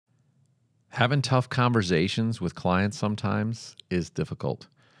Having tough conversations with clients sometimes is difficult,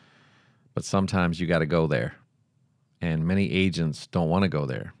 but sometimes you got to go there. And many agents don't want to go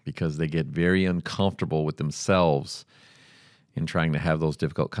there because they get very uncomfortable with themselves in trying to have those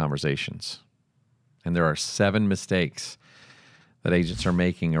difficult conversations. And there are 7 mistakes that agents are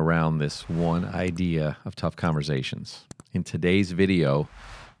making around this one idea of tough conversations. In today's video,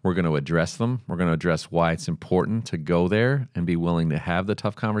 we're going to address them. We're going to address why it's important to go there and be willing to have the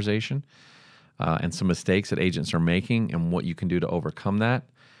tough conversation, and some mistakes that agents are making and what you can do to overcome that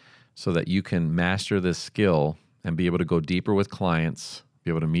so that you can master this skill and be able to go deeper with clients, be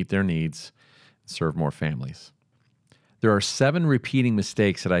able to meet their needs, and serve more families. There are 7 repeating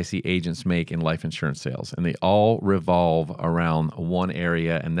mistakes that I see agents make in life insurance sales, and they all revolve around one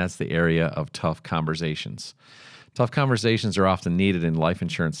area, and that's the area of tough conversations. Tough conversations are often needed in life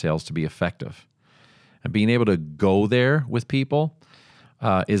insurance sales to be effective. And being able to go there with people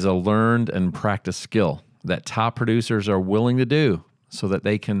is a learned and practiced skill that top producers are willing to do so that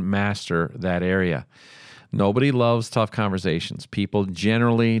they can master that area. Nobody loves tough conversations. People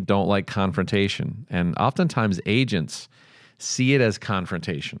generally don't like confrontation. And oftentimes agents see it as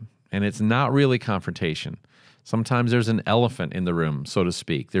confrontation. And it's not really confrontation. Sometimes there's an elephant in the room, so to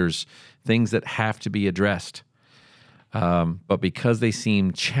speak. There's things that have to be addressed. But because they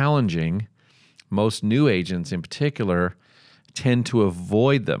seem challenging, most new agents in particular tend to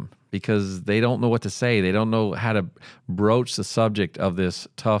avoid them because they don't know what to say. They don't know how to broach the subject of this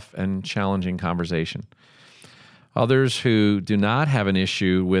tough and challenging conversation. Others who do not have an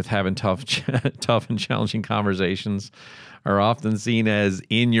issue with having tough and challenging conversations are often seen as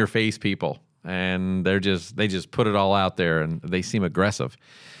in-your-face people, and they just put it all out there, and they seem aggressive.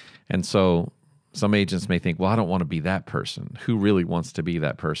 And so some agents may think, well, I don't want to be that person. Who really wants to be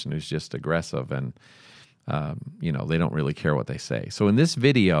that person who's just aggressive and they don't really care what they say? So in this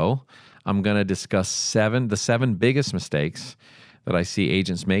video, I'm going to discuss the 7 biggest mistakes that I see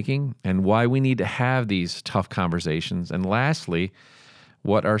agents making and why we need to have these tough conversations. And lastly,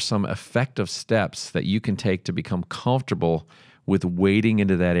 what are some effective steps that you can take to become comfortable with wading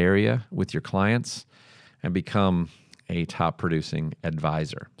into that area with your clients and become a top producing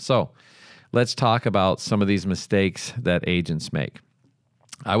advisor? So let's talk about some of these mistakes that agents make.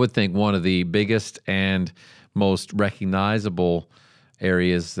 I would think one of the biggest and most recognizable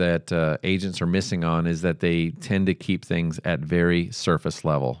areas that agents are missing on is that they tend to keep things at very surface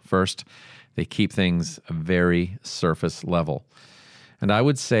level. First, they keep things very surface level. And I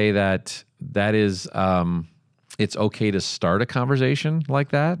would say that is, it's okay to start a conversation like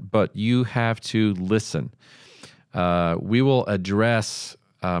that, but you have to listen. We will address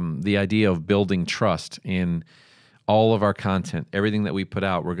the idea of building trust in all of our content. Everything that we put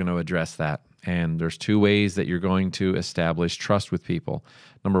out, we're going to address that. And there's 2 ways that you're going to establish trust with people.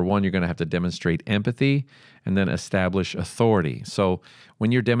 Number 1, you're going to have to demonstrate empathy and then establish authority. So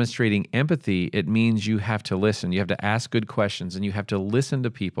when you're demonstrating empathy, it means you have to listen. You have to ask good questions and you have to listen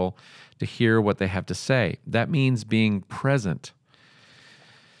to people to hear what they have to say. That means being present.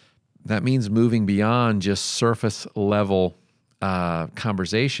 That means moving beyond just surface level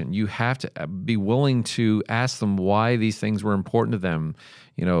conversation. You have to be willing to ask them why these things were important to them,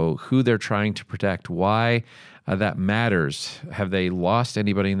 who they're trying to protect, why that matters. Have they lost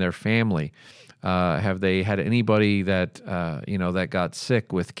anybody in their family? Have they had anybody that, that got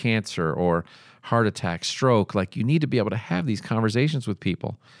sick with cancer or heart attack, stroke? Like, you need to be able to have these conversations with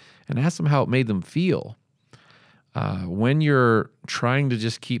people and ask them how it made them feel. When you're trying to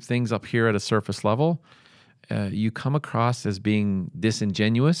just keep things up here at a surface level, you come across as being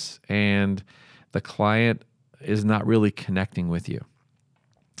disingenuous and the client is not really connecting with you.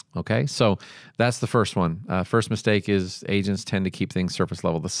 Okay, so that's the first one. First mistake is agents tend to keep things surface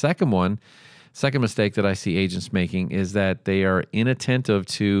level. The second mistake that I see agents making is that they are inattentive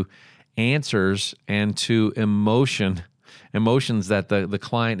to answers and to emotions that the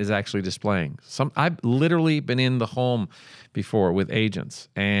client is actually displaying. I've literally been in the home before with agents,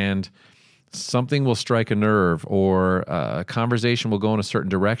 and something will strike a nerve or a conversation will go in a certain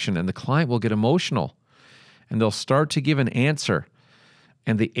direction and the client will get emotional and they'll start to give an answer.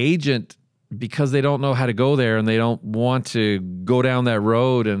 And the agent, because they don't know how to go there and they don't want to go down that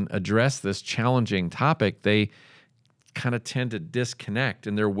road and address this challenging topic, they kind of tend to disconnect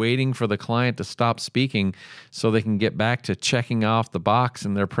and they're waiting for the client to stop speaking so they can get back to checking off the box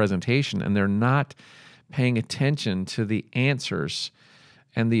in their presentation, and they're not paying attention to the answers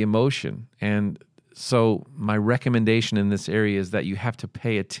and the emotion. And so my recommendation in this area is that you have to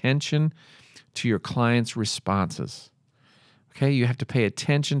pay attention to your client's responses. Okay, you have to pay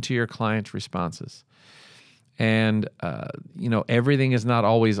attention to your client's responses. And, everything is not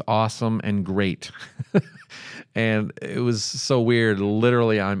always awesome and great. And it was so weird.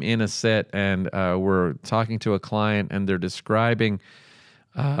 Literally, I'm in a set and we're talking to a client and they're describing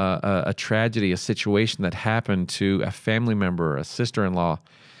a tragedy, a situation that happened to a family member, a sister-in-law.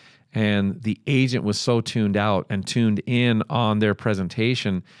 And the agent was so tuned out and tuned in on their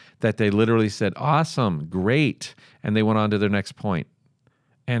presentation that they literally said, awesome, great. And they went on to their next point.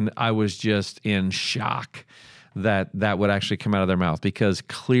 And I was just in shock that that would actually come out of their mouth, because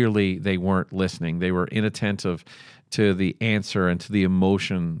clearly they weren't listening. They were inattentive to the answer and to the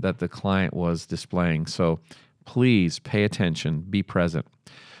emotion that the client was displaying. So please pay attention, be present.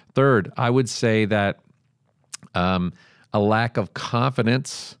 Third, I would say that a lack of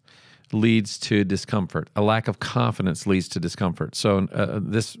confidence leads to discomfort. A lack of confidence leads to discomfort. So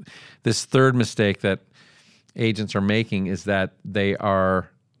this third mistake that agents are making is that they are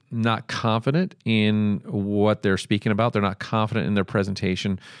not confident in what they're speaking about. They're not confident in their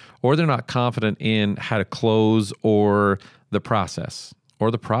presentation, or they're not confident in how to close, or the process,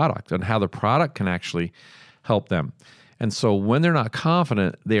 or the product, and how the product can actually help them. And so when they're not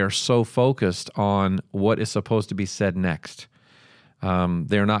confident, they are so focused on what is supposed to be said next.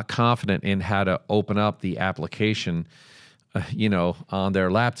 They're not confident in how to open up the application, on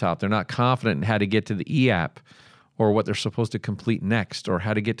their laptop. They're not confident in how to get to the e-app, or what they're supposed to complete next, or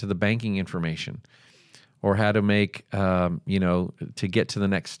how to get to the banking information, or how to make, to get to the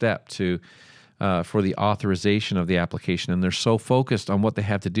next step for the authorization of the application. And they're so focused on what they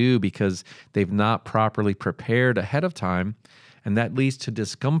have to do because they've not properly prepared ahead of time, and that leads to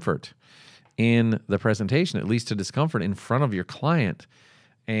discomfort in the presentation. It leads to discomfort in front of your client,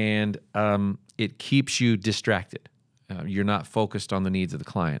 and it keeps you distracted. You're not focused on the needs of the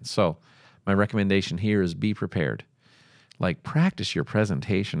client. So my recommendation here is be prepared. Like, practice your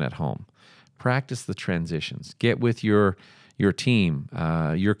presentation at home. Practice the transitions. Get with your team,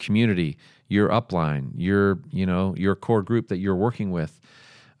 your community, your upline, your core group that you're working with,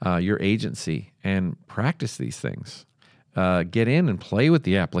 your agency, and practice these things. Get in and play with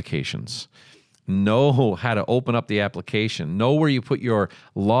the applications. Know how to open up the application. Know where you put your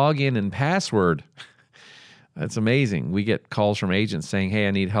login and password. That's amazing. We get calls from agents saying, hey,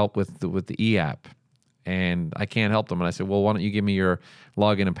 I need help with the e-app, and I can't help them. And I said, well, why don't you give me your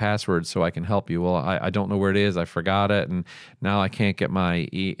login and password so I can help you? Well, I don't know where it is. I forgot it, and now I can't get my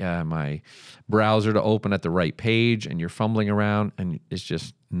my browser to open at the right page, and you're fumbling around, and it's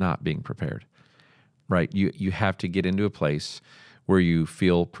just not being prepared, right? You have to get into a place where you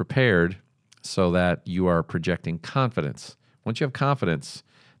feel prepared so that you are projecting confidence. Once you have confidence,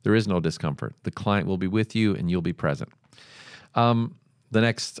 there is no discomfort. The client will be with you, and you'll be present. The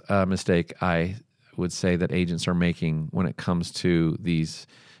next mistake I would say that agents are making when it comes to these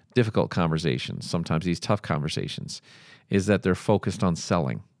difficult conversations, sometimes these tough conversations, is that they're focused on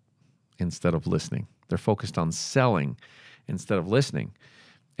selling instead of listening. They're focused on selling instead of listening.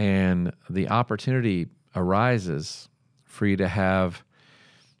 And the opportunity arises for you to have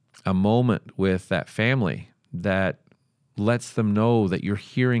a moment with that family that lets them know that you're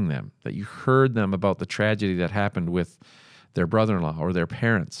hearing them, that you heard them about the tragedy that happened with their brother-in-law or their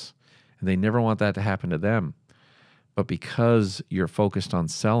parents, and they never want that to happen to them. But because you're focused on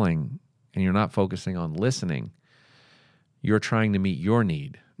selling and you're not focusing on listening, you're trying to meet your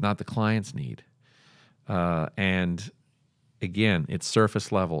need, not the client's need. And again, it's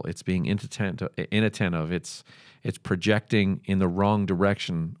surface level. It's being inattentive. It's projecting in the wrong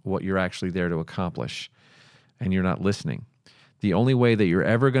direction what you're actually there to accomplish, and you're not listening. The only way that you're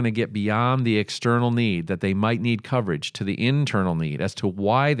ever going to get beyond the external need that they might need coverage to the internal need as to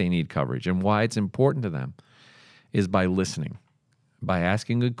why they need coverage and why it's important to them is by listening, by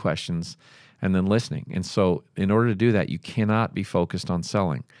asking good questions and then listening. And so in order to do that, you cannot be focused on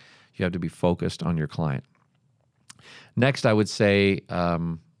selling. You have to be focused on your client. Next, I would say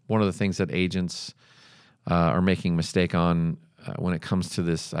one of the things that agents are making a mistake on when it comes to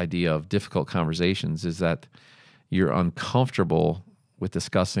this idea of difficult conversations is that you're uncomfortable with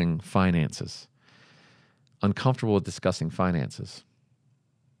discussing finances. Uncomfortable with discussing finances.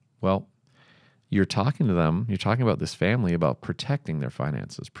 Well, you're talking to them, you're talking about this family about protecting their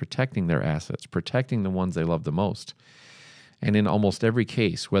finances, protecting their assets, protecting the ones they love the most. And in almost every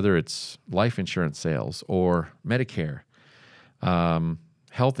case, whether it's life insurance sales or Medicare,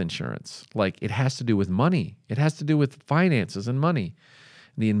 health insurance, like, it has to do with money. It has to do with finances and money,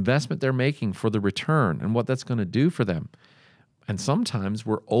 the investment they're making for the return and what that's going to do for them. And sometimes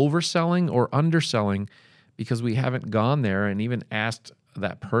we're overselling or underselling because we haven't gone there and even asked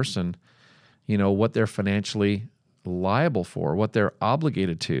that person, what they're financially liable for, what they're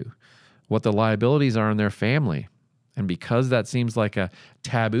obligated to, what the liabilities are in their family. And because that seems like a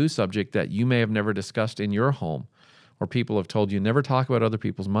taboo subject that you may have never discussed in your home, or people have told you never talk about other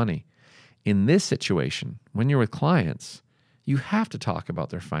people's money, in this situation, when you're with clients, you have to talk about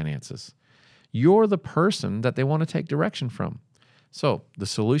their finances. You're the person that they want to take direction from. So the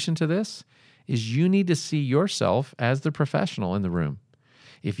solution to this is you need to see yourself as the professional in the room.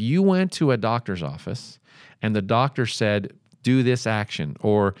 If you went to a doctor's office and the doctor said, do this action,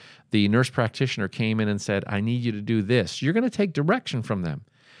 or the nurse practitioner came in and said, I need you to do this, you're going to take direction from them.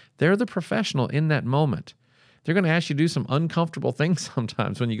 They're the professional in that moment. They're going to ask you to do some uncomfortable things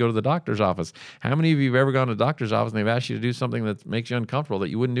sometimes when you go to the doctor's office. How many of you have ever gone to the doctor's office and they've asked you to do something that makes you uncomfortable that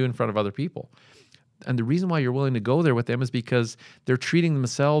you wouldn't do in front of other people? And the reason why you're willing to go there with them is because they're treating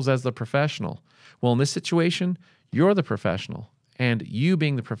themselves as the professional. Well, in this situation, you're the professional. And you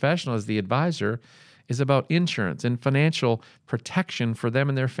being the professional as the advisor is about insurance and financial protection for them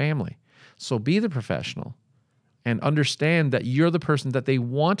and their family. So be the professional and understand that you're the person that they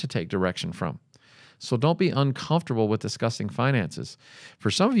want to take direction from. So don't be uncomfortable with discussing finances. For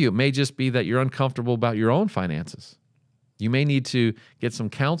some of you, it may just be that you're uncomfortable about your own finances. You may need to get some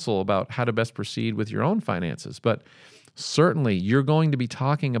counsel about how to best proceed with your own finances. But certainly, you're going to be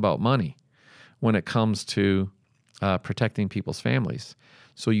talking about money when it comes to protecting people's families.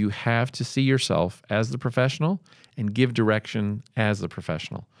 So you have to see yourself as the professional and give direction as the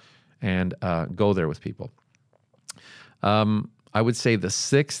professional and go there with people. I would say the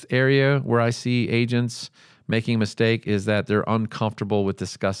sixth area where I see agents making a mistake is that they're uncomfortable with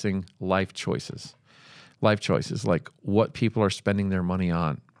discussing life choices. Life choices, like what people are spending their money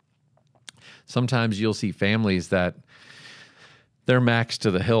on. Sometimes you'll see families that they're maxed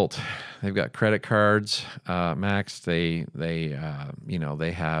to the hilt. They've got credit cards maxed.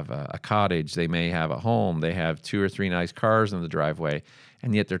 They have a cottage. They may have a home. They have 2 or 3 nice cars in the driveway,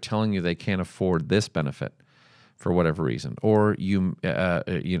 and yet they're telling you they can't afford this benefit for whatever reason, or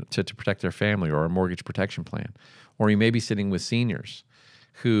to protect their family, or a mortgage protection plan, or you may be sitting with seniors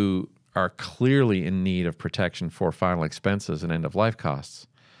who are clearly in need of protection for final expenses and end-of-life costs,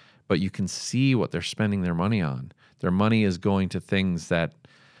 but you can see what they're spending their money on. Their money is going to things that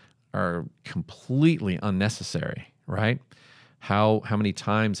are completely unnecessary, right? How many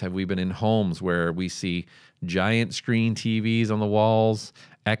times have we been in homes where we see giant screen TVs on the walls,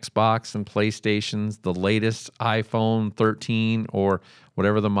 Xbox and PlayStations, the latest iPhone 13 or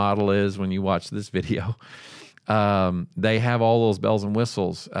whatever the model is when you watch this video? They have all those bells and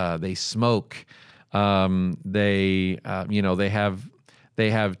whistles. They smoke. They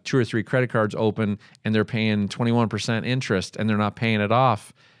have 2 or 3 credit cards open and they're paying 21% interest and they're not paying it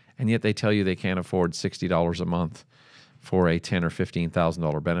off. And yet they tell you they can't afford $60 a month for a $10,000 or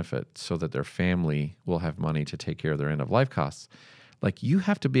 $15,000 benefit so that their family will have money to take care of their end-of-life costs. Like, you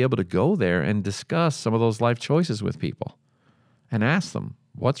have to be able to go there and discuss some of those life choices with people and ask them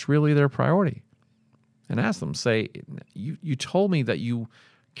what's really their priority. And ask them, say, you told me that you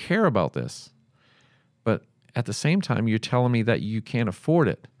care about this, but at the same time, you're telling me that you can't afford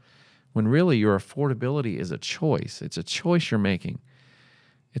it, when really your affordability is a choice. It's a choice you're making.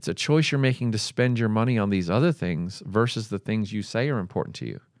 It's a choice you're making to spend your money on these other things versus the things you say are important to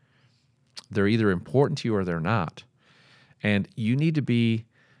you. They're either important to you or they're not. And you need to be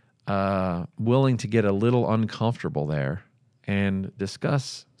willing to get a little uncomfortable there and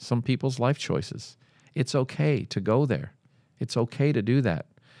discuss some people's life choices. It's okay to go there. It's okay to do that.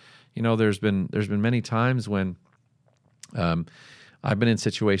 You know, there's been many times when I've been in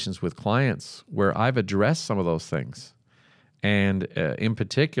situations with clients where I've addressed some of those things. And in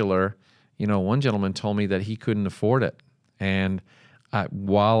particular, you know, one gentleman told me that he couldn't afford it. And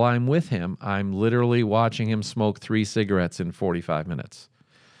while I'm with him, I'm literally watching him smoke 3 cigarettes in 45 minutes.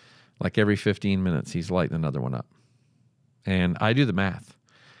 Like every 15 minutes, he's lighting another one up. And I do the math.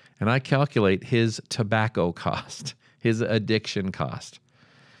 And I calculate his tobacco cost, his addiction cost.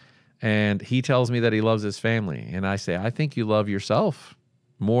 And he tells me that he loves his family. And I say, I think you love yourself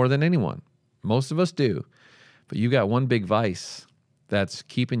more than anyone. Most of us do. But you got one big vice that's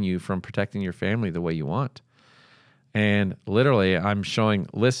keeping you from protecting your family the way you want. And literally, I'm showing,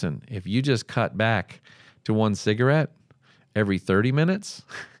 listen, if you just cut back to 1 cigarette every 30 minutes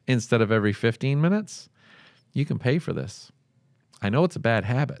instead of every 15 minutes, you can pay for this. I know it's a bad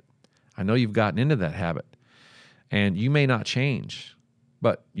habit. I know you've gotten into that habit. And you may not change,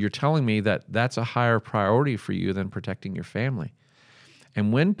 but you're telling me that that's a higher priority for you than protecting your family.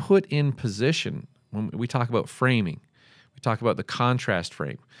 And when put in position, when we talk about framing, we talk about the contrast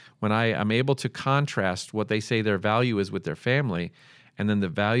frame. When I'm able to contrast what they say their value is with their family and then the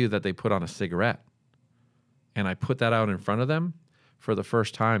value that they put on a cigarette, and I put that out in front of them, for the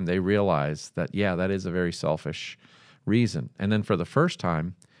first time, they realize that, yeah, that is a very selfish reason. And then for the first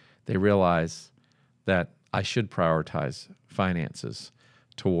time, they realize that I should prioritize finances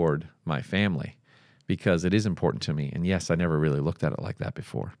toward my family because it is important to me. And yes, I never really looked at it like that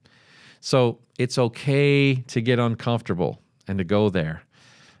before. So it's okay to get uncomfortable and to go there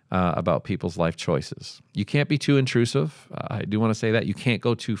about people's life choices. You can't be too intrusive. I do want to say that. You can't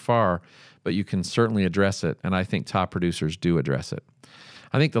go too far, but you can certainly address it. And I think top producers do address it.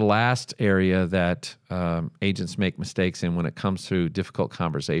 I think the last area that agents make mistakes in when it comes to difficult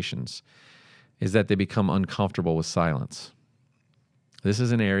conversations is that they become uncomfortable with silence. This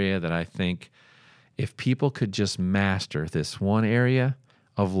is an area that I think if people could just master this one area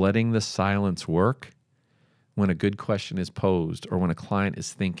of letting the silence work when a good question is posed or when a client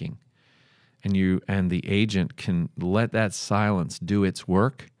is thinking, and the agent can let that silence do its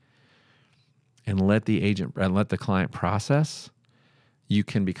work and let the client process, you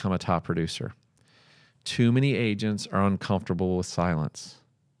can become a top producer. Too many agents are uncomfortable with silence.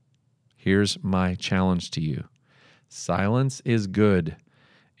 Here's my challenge to you. Silence is good.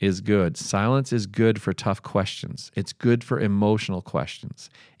 Silence is good for tough questions. It's good for emotional questions.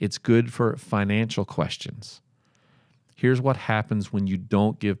 It's good for financial questions. Here's what happens when you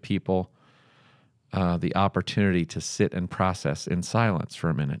don't give people the opportunity to sit and process in silence for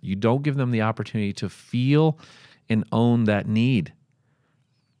a minute. You don't give them the opportunity to feel and own that need.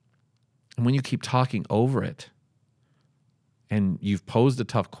 And when you keep talking over it, and you've posed a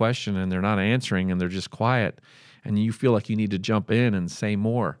tough question and they're not answering and they're just quiet, and you feel like you need to jump in and say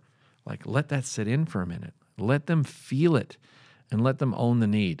more, like let that sit in for a minute. Let them feel it and let them own the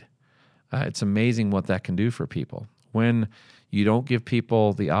need. It's amazing what that can do for people. When you don't give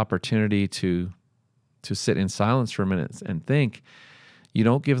people the opportunity to sit in silence for a minute and think, you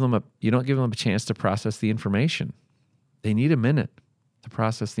don't give them a chance to process the information. They need a minute to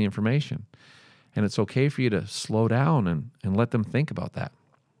process the information. And it's okay for you to slow down and let them think about that.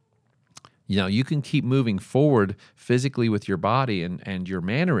 You know, you can keep moving forward physically with your body and your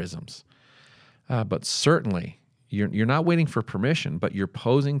mannerisms, but certainly you're not waiting for permission, but you're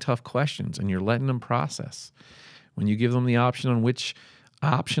posing tough questions and you're letting them process. When you give them the option on which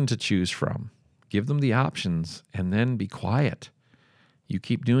option to choose from, give them the options and then be quiet. You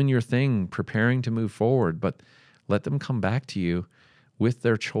keep doing your thing, preparing to move forward, but let them come back to you with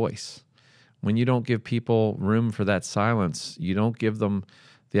their choice. When you don't give people room for that silence, you don't give them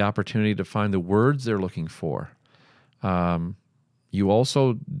the opportunity to find the words they're looking for. You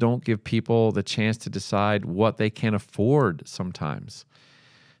also don't give people the chance to decide what they can afford sometimes.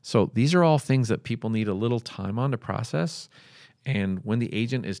 So these are all things that people need a little time on to process. And when the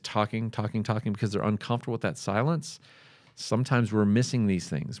agent is talking because they're uncomfortable with that silence, sometimes we're missing these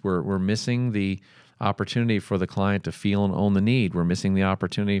things. We're missing the opportunity for the client to feel and own the need. We're missing the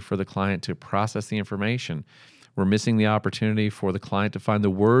opportunity for the client to process the information. We're missing the opportunity for the client to find the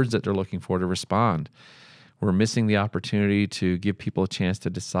words that they're looking for to respond. We're missing the opportunity to give people a chance to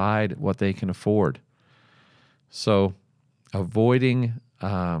decide what they can afford. So avoiding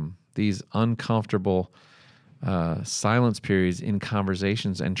these uncomfortable silence periods in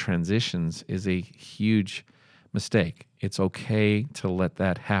conversations and transitions is a huge mistake. It's okay to let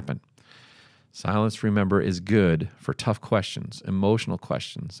that happen. Silence, remember, is good for tough questions, emotional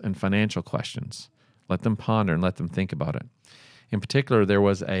questions, and financial questions. Let them ponder and let them think about it. In particular, there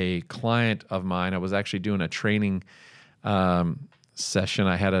was a client of mine. I was actually doing a training session.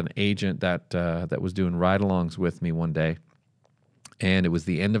 I had an agent that was doing ride-alongs with me one day, and it was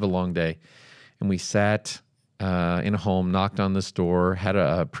the end of a long day. And we sat in a home, knocked on this door, had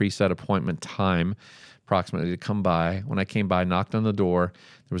a preset appointment time approximately to come by. When I came by, knocked on the door,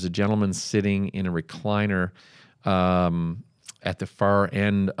 there was a gentleman sitting in a recliner at the far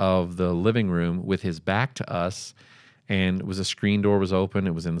end of the living room with his back to us, and it was a screen door was open.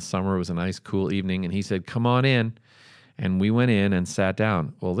 It was in the summer. It was a nice, cool evening, and he said, "Come on in." And we went in and sat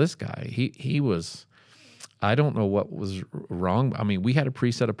down. Well, this guy, he was, I don't know what was wrong. I mean, we had a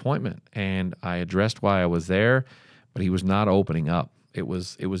preset appointment, and I addressed why I was there, but he was not opening up. It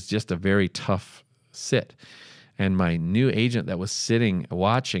was just a very tough sit. And my new agent that was sitting,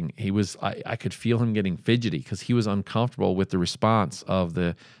 watching, I could feel him getting fidgety because he was uncomfortable with the response of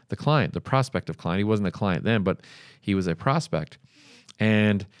the client, the prospective client. He wasn't a client then, but he was a prospect.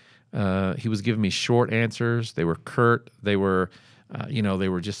 And he was giving me short answers. They were curt. They were, they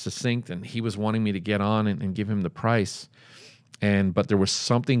were just succinct. And he was wanting me to get on and give him the price. But there was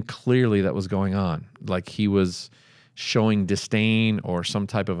something clearly that was going on. Like he was showing disdain or some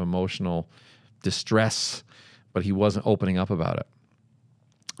type of emotional distress, but he wasn't opening up about it.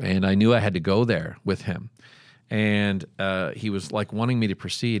 And I knew I had to go there with him. And he was like wanting me to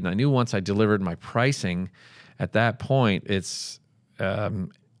proceed. And I knew once I delivered my pricing, at that point, it's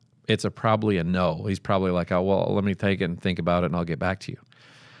probably a no. He's probably like, oh, well, let me take it and think about it, and I'll get back to you.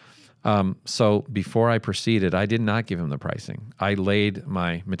 So before I proceeded, I did not give him the pricing. I laid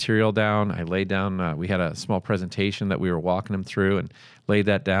my material down. I laid down, we had a small presentation that we were walking him through, and laid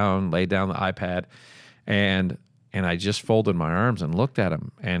that down, laid down the iPad, and I just folded my arms and looked at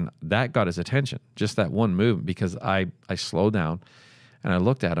him, and that got his attention, just that one move, because I slowed down and I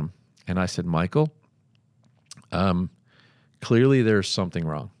looked at him and I said, Michael, clearly there's something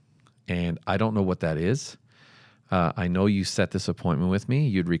wrong, and I don't know what that is. I know you set this appointment with me.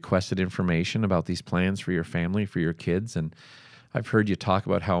 You'd requested information about these plans for your family, for your kids, and I've heard you talk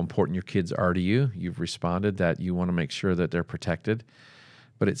about how important your kids are to you. You've responded that you want to make sure that they're protected.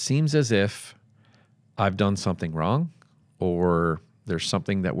 But it seems as if I've done something wrong, or there's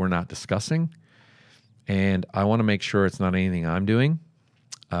something that we're not discussing, and I want to make sure it's not anything I'm doing.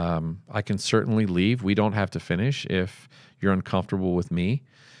 I can certainly leave. We don't have to finish if you're uncomfortable with me.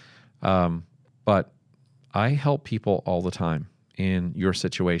 But I help people all the time in your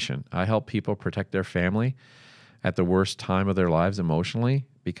situation. I help people protect their family at the worst time of their lives emotionally,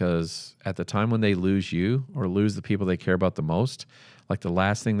 because at the time when they lose you or lose the people they care about the most, like the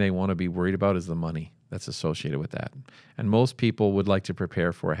last thing they want to be worried about is the money that's associated with that. And most people would like to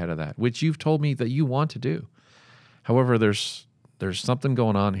prepare for ahead of that, which you've told me that you want to do. However, there's something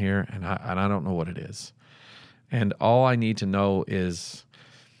going on here, and I don't know what it is. And all I need to know is,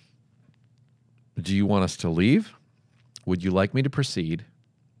 do you want us to leave? Would you like me to proceed?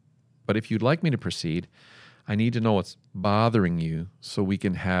 But if you'd like me to proceed, I need to know what's bothering you so we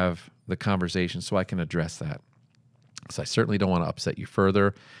can have the conversation, so I can address that. Because I certainly don't want to upset you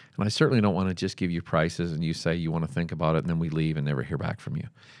further, and I certainly don't want to just give you prices and you say you want to think about it and then we leave and never hear back from you,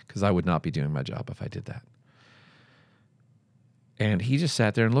 because I would not be doing my job if I did that. And he just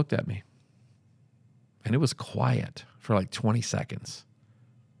sat there and looked at me. And it was quiet for like 20 seconds,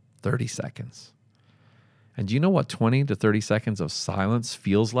 30 seconds. And do you know what 20 to 30 seconds of silence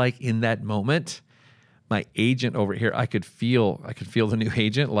feels like in that moment? My agent over here, I could feel the new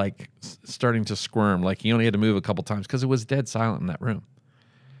agent like starting to squirm, like he only had to move a couple times because it was dead silent in that room.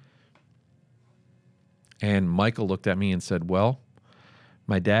 And Michael looked at me and said, well,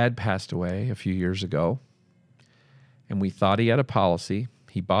 my dad passed away a few years ago, and we thought he had a policy.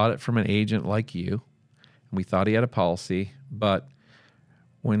 He bought it from an agent like you, and we thought he had a policy, but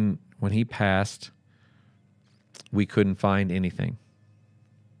when he passed, we couldn't find anything.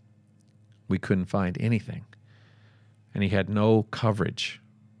 We couldn't find anything. And he had no coverage.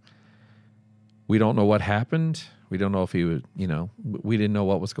 We don't know what happened. We don't know if he would, we didn't know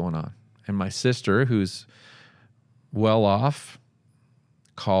what was going on. And my sister, who's well off,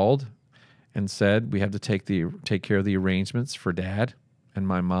 called and said, we have to take care of the arrangements for Dad. And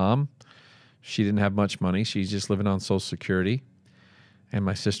my mom, she didn't have much money. She's just living on Social Security. And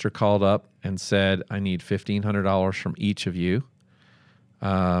my sister called up and said, I need $1,500 from each of you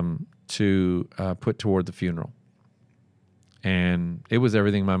to put toward the funeral. And it was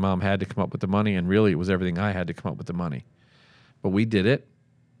everything my mom had to come up with the money, and really it was everything I had to come up with the money. But we did it,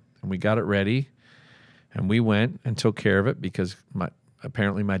 and we got it ready, and we went and took care of it because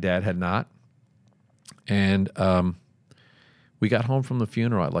apparently my dad had not. And we got home from the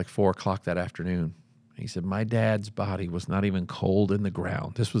funeral at like 4 o'clock that afternoon. He said, my dad's body was not even cold in the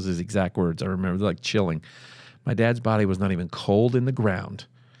ground. This was his exact words. I remember, like chilling. My dad's body was not even cold in the ground.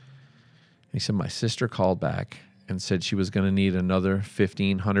 And he said, my sister called back and said she was going to need another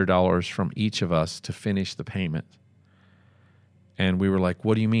 $1,500 from each of us to finish the payment. And we were like,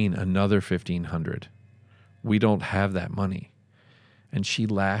 what do you mean another $1,500? We don't have that money. And she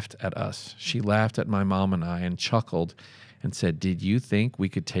laughed at us. She laughed at my mom and I and chuckled and said, did you think we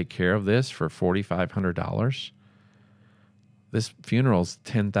could take care of this for $4,500? This funeral's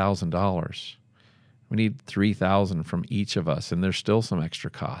 $10,000. We need $3,000 from each of us, and there's still some extra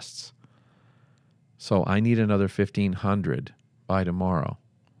costs. So I need another $1,500 by tomorrow.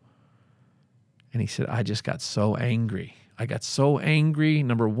 And he said, I just got so angry. I got so angry,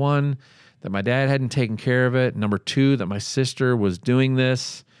 number one, that my dad hadn't taken care of it. Number two, that my sister was doing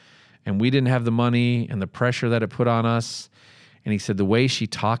this, and we didn't have the money, and the pressure that it put on us. And he said the way she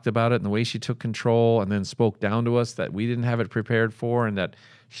talked about it and the way she took control and then spoke down to us that we didn't have it prepared for, and that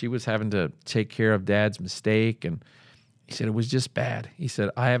she was having to take care of Dad's mistake. And he said it was just bad. He said,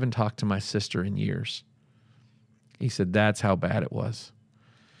 I haven't talked to my sister in years. He said, that's how bad it was.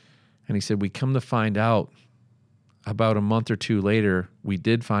 And he said, we come to find out about a month or two later, we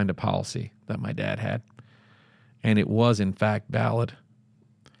did find a policy that my dad had. And it was, in fact, valid.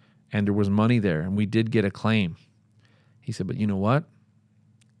 and there was money there, and we did get a claim. He said, but you know what?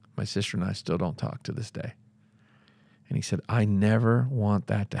 My sister and I still don't talk to this day. And he said, I never want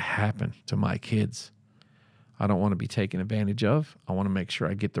that to happen to my kids. I don't want to be taken advantage of. I want to make sure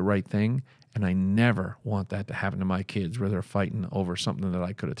I get the right thing. And I never want that to happen to my kids where they're fighting over something that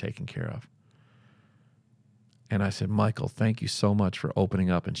I could have taken care of. And I said, Michael, thank you so much for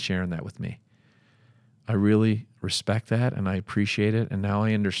opening up and sharing that with me. I really respect that and I appreciate it. And now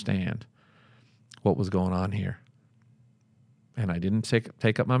I understand what was going on here. And I didn't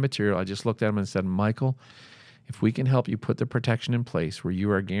take up my material. I just looked at him and said, Michael, if we can help you put the protection in place where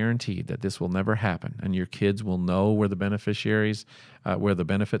you are guaranteed that this will never happen and your kids will know where the beneficiaries, where the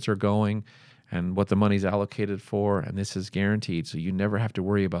benefits are going and what the money's allocated for, and this is guaranteed, so you never have to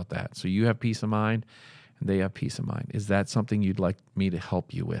worry about that. So you have peace of mind and they have peace of mind. Is that something you'd like me to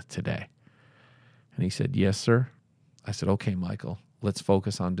help you with today? And he said, yes, sir. I said, okay, Michael, let's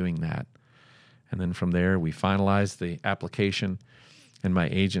focus on doing that. And then from there, we finalized the application, and my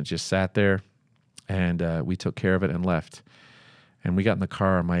agent just sat there, and we took care of it and left. And we got in the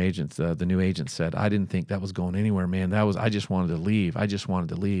car, and my agent, the new agent said, I didn't think that was going anywhere, man. I just wanted to leave. I just wanted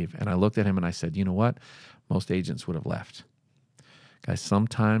to leave. And I looked at him and I said, you know what? Most agents would have left. Guys,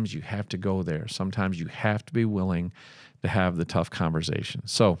 sometimes you have to go there. Sometimes you have to be willing to have the tough conversation.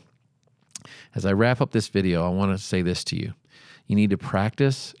 So as I wrap up this video, I want to say this to you. You need to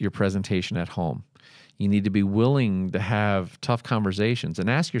practice your presentation at home. You need to be willing to have tough conversations and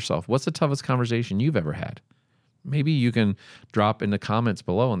ask yourself, what's the toughest conversation you've ever had? Maybe you can drop in the comments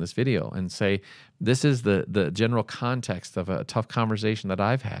below on this video and say, this is the general context of a tough conversation that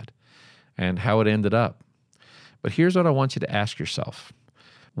I've had and how it ended up. But here's what I want you to ask yourself.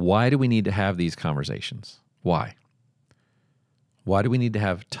 Why do we need to have these conversations? Why? Why do we need to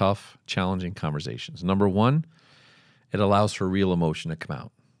have tough, challenging conversations? Number one, it allows for real emotion to come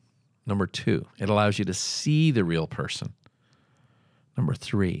out. Number two, it allows you to see the real person. Number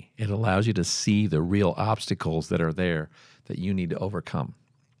three, it allows you to see the real obstacles that are there that you need to overcome.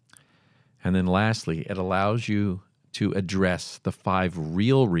 And then lastly, it allows you to address the 5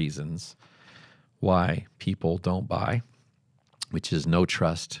 real reasons why people don't buy, which is no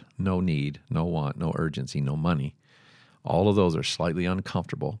trust, no need, no want, no urgency, no money. All of those are slightly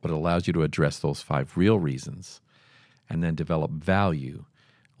uncomfortable, but it allows you to address those 5 real reasons and then develop value,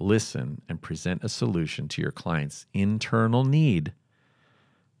 listen, and present a solution to your client's internal need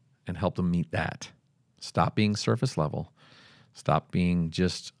and help them meet that. Stop being surface level. Stop being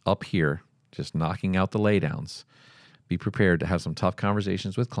just up here, just knocking out the laydowns. Be prepared to have some tough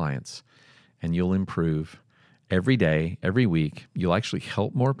conversations with clients, and you'll improve every day, every week. You'll actually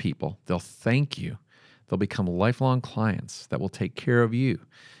help more people. They'll thank you. They'll become lifelong clients that will take care of you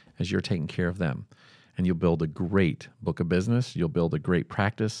as you're taking care of them. And you'll build a great book of business, you'll build a great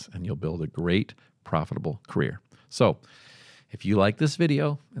practice, and you'll build a great profitable career. So if you like this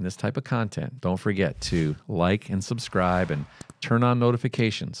video and this type of content, don't forget to like and subscribe and turn on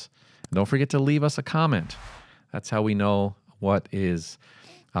notifications. Don't forget to leave us a comment. That's how we know what is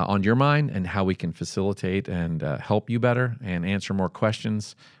on your mind and how we can facilitate and help you better and answer more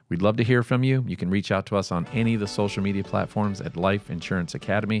questions. We'd love to hear from you. You can reach out to us on any of the social media platforms at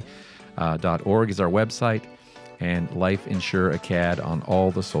lifeinsuranceacademy.org is our website, and Life Insure Acad on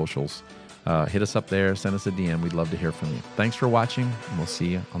all the socials. Hit us up there, send us a DM. We'd love to hear from you. Thanks for watching, and we'll see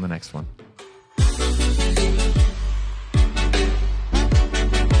you on the next one.